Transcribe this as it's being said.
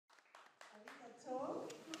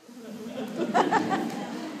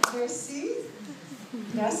Merci.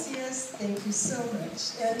 Gracias. Thank you so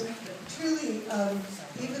much. And truly,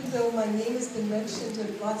 even though my name has been mentioned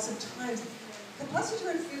lots of times,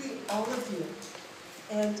 Capacitar is really all of you.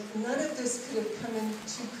 And none of this could have come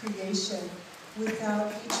into creation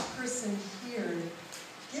without each person here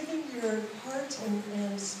giving your heart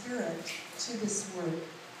and spirit to this work.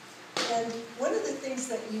 And one of the things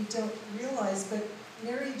that you don't realize, but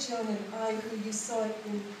Mary, Joan, and I, whom you saw in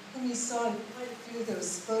quite a few of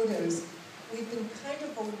those photos, we've been kind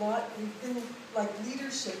of we've been like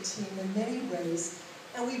leadership team in many ways,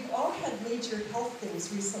 and we've all had major health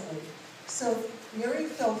things recently. So Mary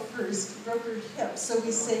fell first, broke her hip, so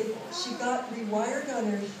we say she got rewired on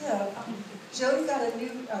her hip. Joan got a new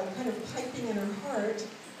kind of piping in her heart,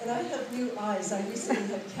 and I have new eyes. I recently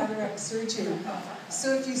had cataract surgery.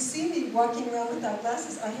 So if you see me walking around without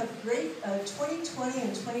glasses, I have great 20/20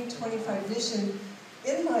 and 20/25 vision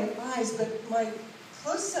in my eyes, but my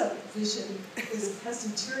close-up vision has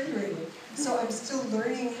deteriorated. So I'm still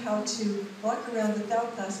learning how to walk around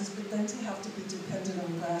without glasses, but then to have to be dependent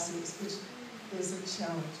on glasses, which is a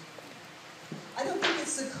challenge. I don't think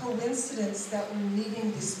it's a coincidence that we're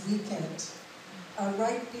meeting this weekend,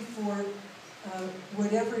 right before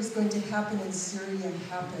whatever is going to happen in Syria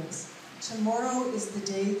happens. Tomorrow is the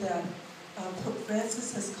day that Pope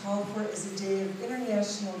Francis has called for as a day of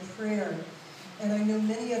international prayer. And I know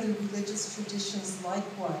many other religious traditions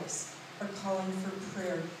likewise are calling for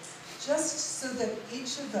prayer, just so that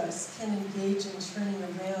each of us can engage in turning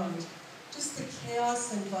around just the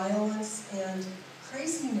chaos and violence and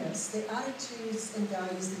craziness, the attitudes and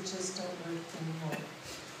values that just don't work anymore.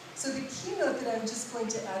 So the keynote that I'm just going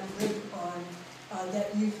to add lib on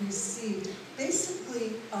that you've received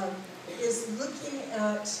basically is looking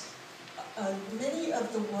at many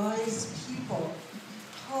of the wise people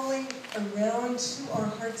calling around to our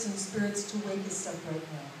hearts and spirits to wake us up right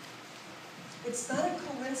now. It's not a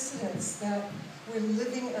coincidence that we're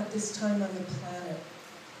living at this time on the planet.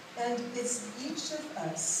 And it's each of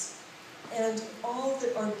us and all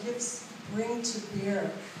that our gifts bring to bear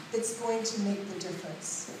that's going to make the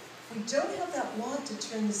difference. We don't have that want to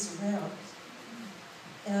turn this around.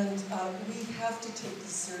 And we have to take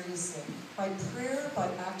this seriously. By prayer, by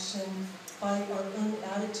action, by our own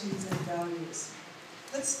attitudes and values.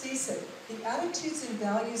 Let's face it, the attitudes and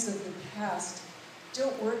values of the past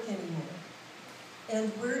don't work anymore.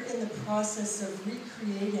 And we're in the process of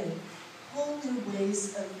recreating whole new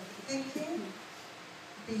ways of thinking,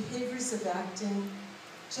 behaviors of acting,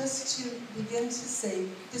 just to begin to say,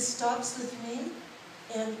 this stops with me,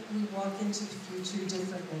 and we walk into the future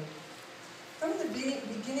differently. From the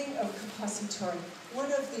beginning of Capacitar,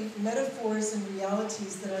 one of the metaphors and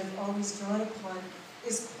realities that I've always drawn upon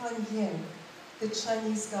is Kuan Yin, the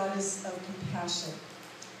Chinese goddess of compassion.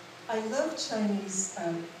 I love Chinese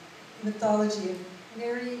mythology.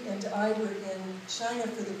 Mary and I were in China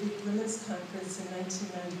for the big women's conference in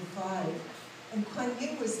 1995, and Kuan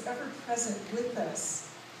Yin was ever present with us.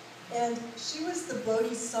 And she was the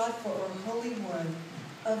bodhisattva, or holy one,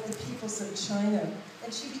 of the peoples of China.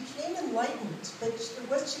 And she became enlightened, but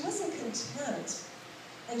she wasn't content.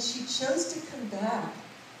 And she chose to come back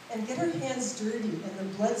and get her hands dirty in the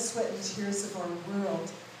blood, sweat, and tears of our world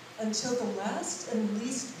until the last and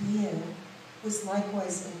least being was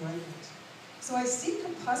likewise enlightened. So I see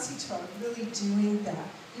Capacitar really doing that.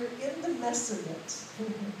 You're in the mess of it.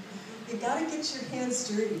 You gotta get your hands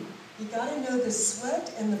dirty. You gotta know the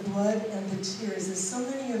sweat and the blood and the tears, as so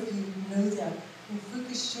many of you know that. In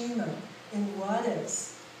Fukushima, in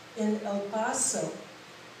Juarez, in El Paso,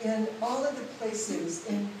 in all of the places,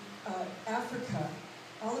 in Africa,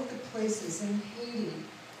 all of the places in Haiti,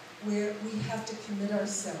 where we have to commit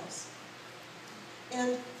ourselves.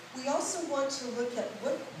 And we also want to look at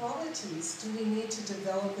what qualities do we need to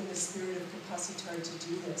develop in the spirit of Capacitar to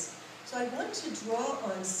do this. So I want to draw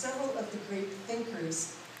on several of the great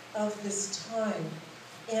thinkers of this time.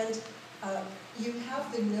 And you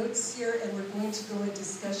have the notes here, and we're going to go into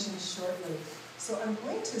discussion shortly. So I'm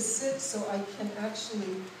going to sit so I can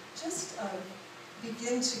actually just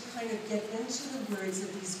begin to kind of get into the words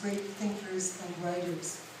of these great thinkers and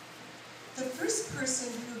writers. The first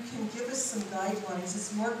person who can give us some guidelines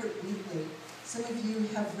is Margaret Wheatley. Some of you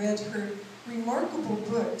have read her remarkable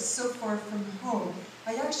book, So Far From Home.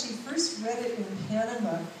 I actually first read it in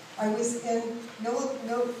Panama. I was in no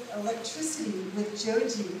electricity with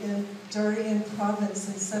Joji in Darien province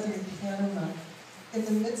in southern Panama, in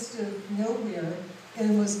the midst of nowhere, in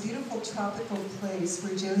the most beautiful tropical place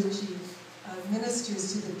where Joji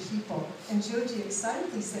ministers to the people. And Joji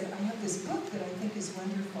excitedly said, I have this book that I think is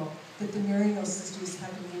wonderful, that the Maryknoll sisters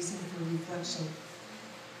have been using for reflection.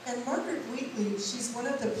 And Margaret Wheatley, she's one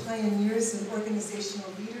of the pioneers in organizational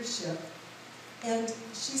leadership. And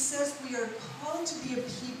she says we are called to be a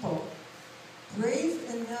people brave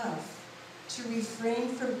enough to refrain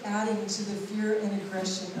from adding to the fear and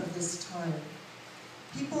aggression of this time.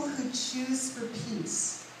 People who choose for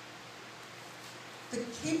peace. The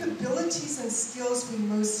capabilities and skills we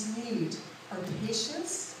most need are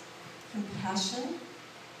patience, compassion,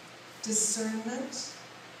 discernment,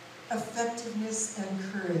 effectiveness,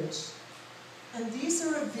 and courage. And these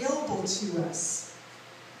are available to us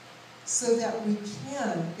so that we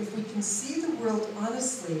can, if we can see the world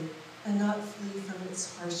honestly and not flee from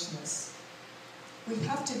its harshness. We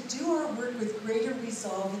have to do our work with greater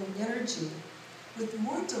resolve and energy, with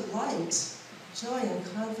more delight, joy,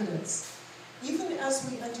 and confidence, even as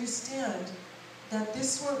we understand that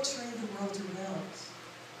this won't turn the world around.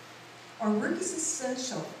 Our work is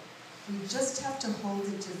essential. We just have to hold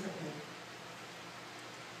it differently.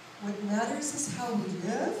 What matters is how we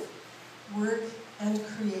live, work, and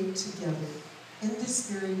create together in this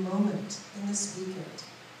very moment, in this weekend.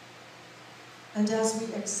 And as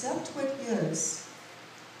we accept what is,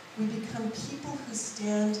 we become people who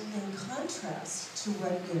stand in contrast to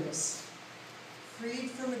what is, freed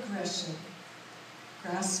from aggression,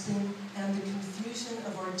 grasping, and the confusion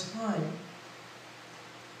of our time.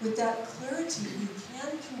 With that clarity, we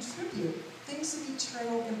can contribute things of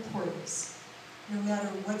eternal importance, no matter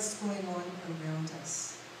what's going on around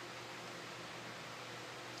us.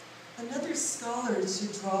 Another scholar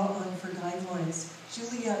to draw on for guidelines,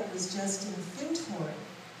 Juliet was just in Findhorn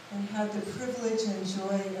and had the privilege and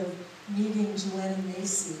joy of meeting Joanna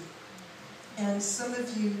Macy. And some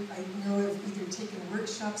of you, I know, have either taken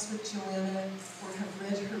workshops with Joanna or have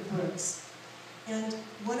read her books. And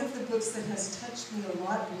one of the books that has touched me a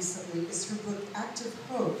lot recently is her book, Active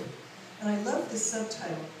Hope. And I love the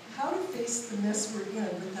subtitle, How to Face the Mess We're In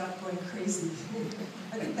Without Going Crazy.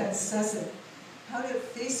 I think that says it. How to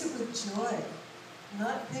face it with joy,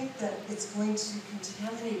 not think that it's going to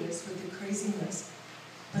contaminate us with the craziness,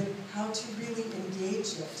 but how to really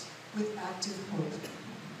engage it with active hope.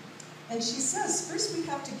 And she says, first we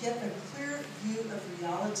have to get a clear view of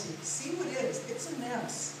reality. See what is. It's a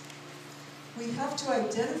mess. We have to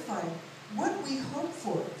identify what we hope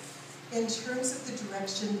for in terms of the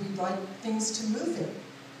direction we'd like things to move in,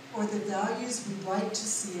 or the values we'd like to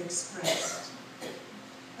see expressed.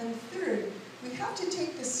 And third, we have to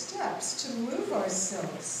take the steps to move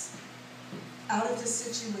ourselves out of the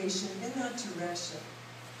situation in that direction.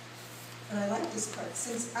 And I like this part.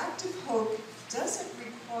 Since active hope doesn't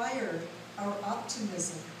require our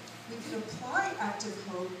optimism, we can apply active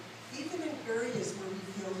hope even in areas where we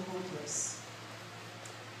feel hopeless.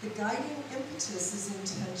 The guiding impetus is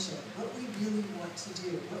intention, what we really want to do,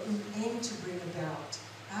 what we aim to bring about,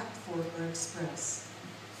 act for, or express.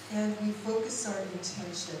 And we focus our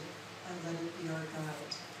intention and let it be our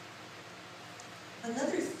guide.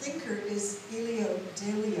 Another thinker is Elio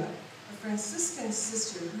Delia, a Franciscan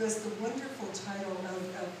sister who has the wonderful title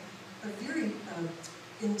of a very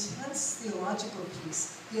intense theological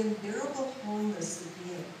piece, The Unbearable Wholeness of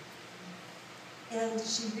Being. And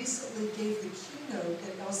she recently gave the keynote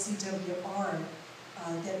at LCWR,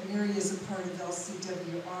 that Mary is a part of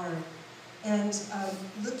LCWR, and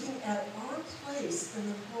looking at our place in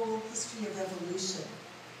the whole history of evolution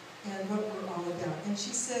and what we're all about. And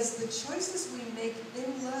she says, the choices we make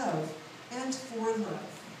in love and for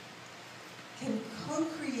love can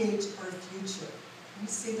co-create our future. Let me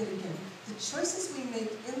say that again. The choices we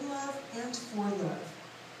make in love and for love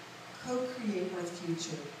co-create our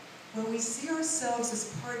future. When we see ourselves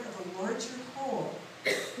as part of a larger whole,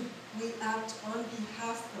 we act on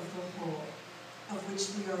behalf of the whole, of which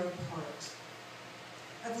we are a part.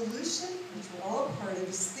 Evolution, which we're all a part of,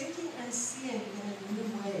 is thinking and seeing in a new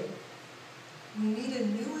way. We need a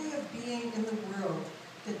new way of being in the world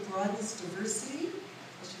that broadens diversity,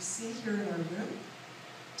 as you see here in our room,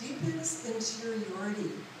 deepens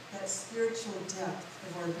interiority, that spiritual depth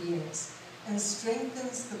of our beings, and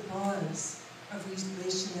strengthens the bonds of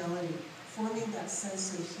relationality, forming that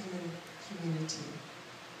sense of human community.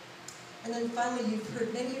 And then finally,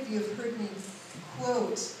 many of you have heard me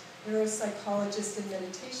quote neuropsychologist and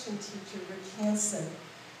meditation teacher Rick Hansen.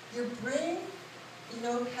 Your brain,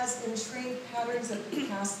 has entrained patterns of the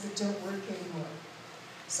past that don't work anymore.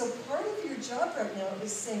 So part of your job right now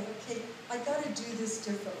is saying, okay, I got to do this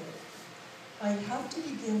differently. I have to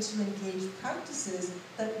begin to engage practices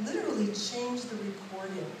that literally change the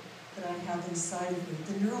recording that I have inside of me,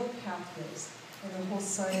 the neural pathways, and the whole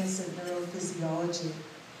science of neurophysiology.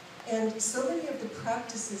 And so many of the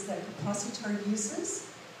practices that Capacitar uses,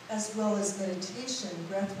 as well as meditation,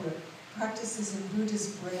 breathwork, practices in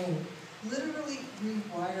Buddha's brain literally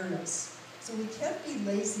rewire us. So we can't be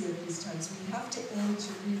lazy at these times. We have to aim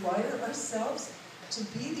to rewire ourselves to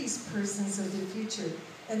be these persons of the future.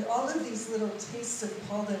 And all of these little tastes of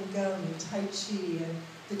Falun Gong and Tai Chi and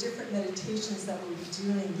the different meditations that we'll be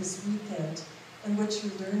doing this weekend and what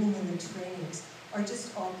you're learning in the trainings are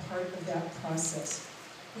just all part of that process.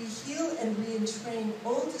 We heal and re-entrain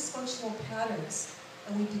old dysfunctional patterns,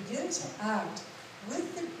 and we begin to act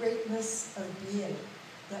with the greatness of being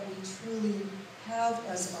that we truly have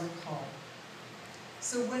as our call.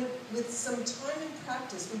 So when, with some time and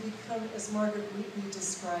practice, we become, as Margaret Wheatley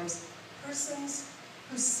describes, persons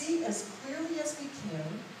who see as clearly as we can,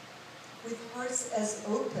 with hearts as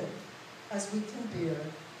open as we can bear,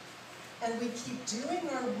 and we keep doing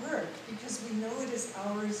our work because we know it is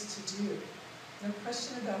ours to do. No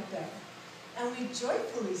question about that. And we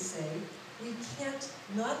joyfully say, we can't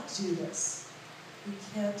not do this. We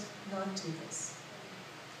can't not do this.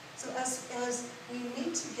 So as we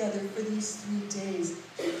meet together for these 3 days,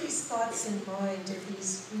 keep these thoughts in mind of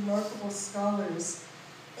these remarkable scholars,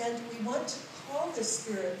 and we want to call the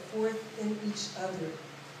Spirit forth in each other.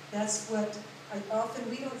 That's what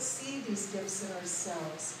we don't see these gifts in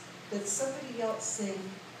ourselves, but somebody else saying,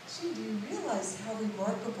 gee, do you realize how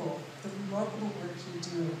remarkable, the remarkable work you're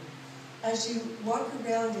doing? As you walk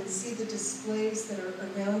around and see the displays that are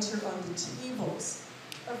around her on the tables,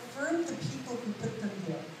 affirm the people who put them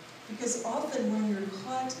there. Because often when you're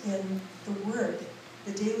caught in the work,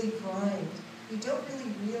 the daily grind, you don't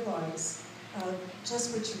really realize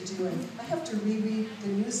just what you're doing. I have to reread the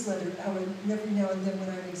newsletter every now and then when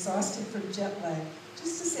I'm exhausted from jet lag,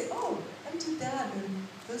 just to say, oh, I did that, and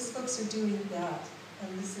those folks are doing that,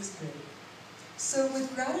 and this is great. So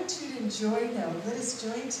with gratitude and joy now, let us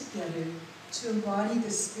join together to embody the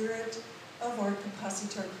spirit of our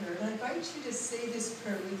Capacitar prayer. And I invite you to say this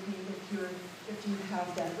prayer with me if you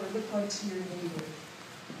have that, or look onto your neighbor.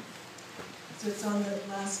 So it's on the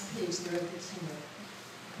last page there of the Keynote.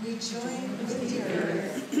 We join with the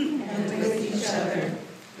earth and with each other,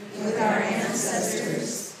 with our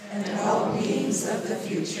ancestors and all beings of the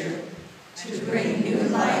future, to bring new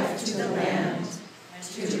life to the land,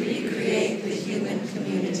 to recreate the human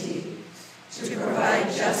community, to provide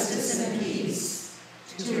justice and peace,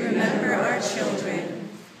 to remember our children,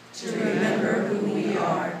 to remember who we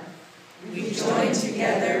are. We join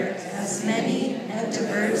together as many and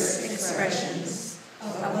diverse expressions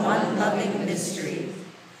of one loving mystery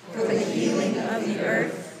for the healing of the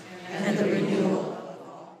earth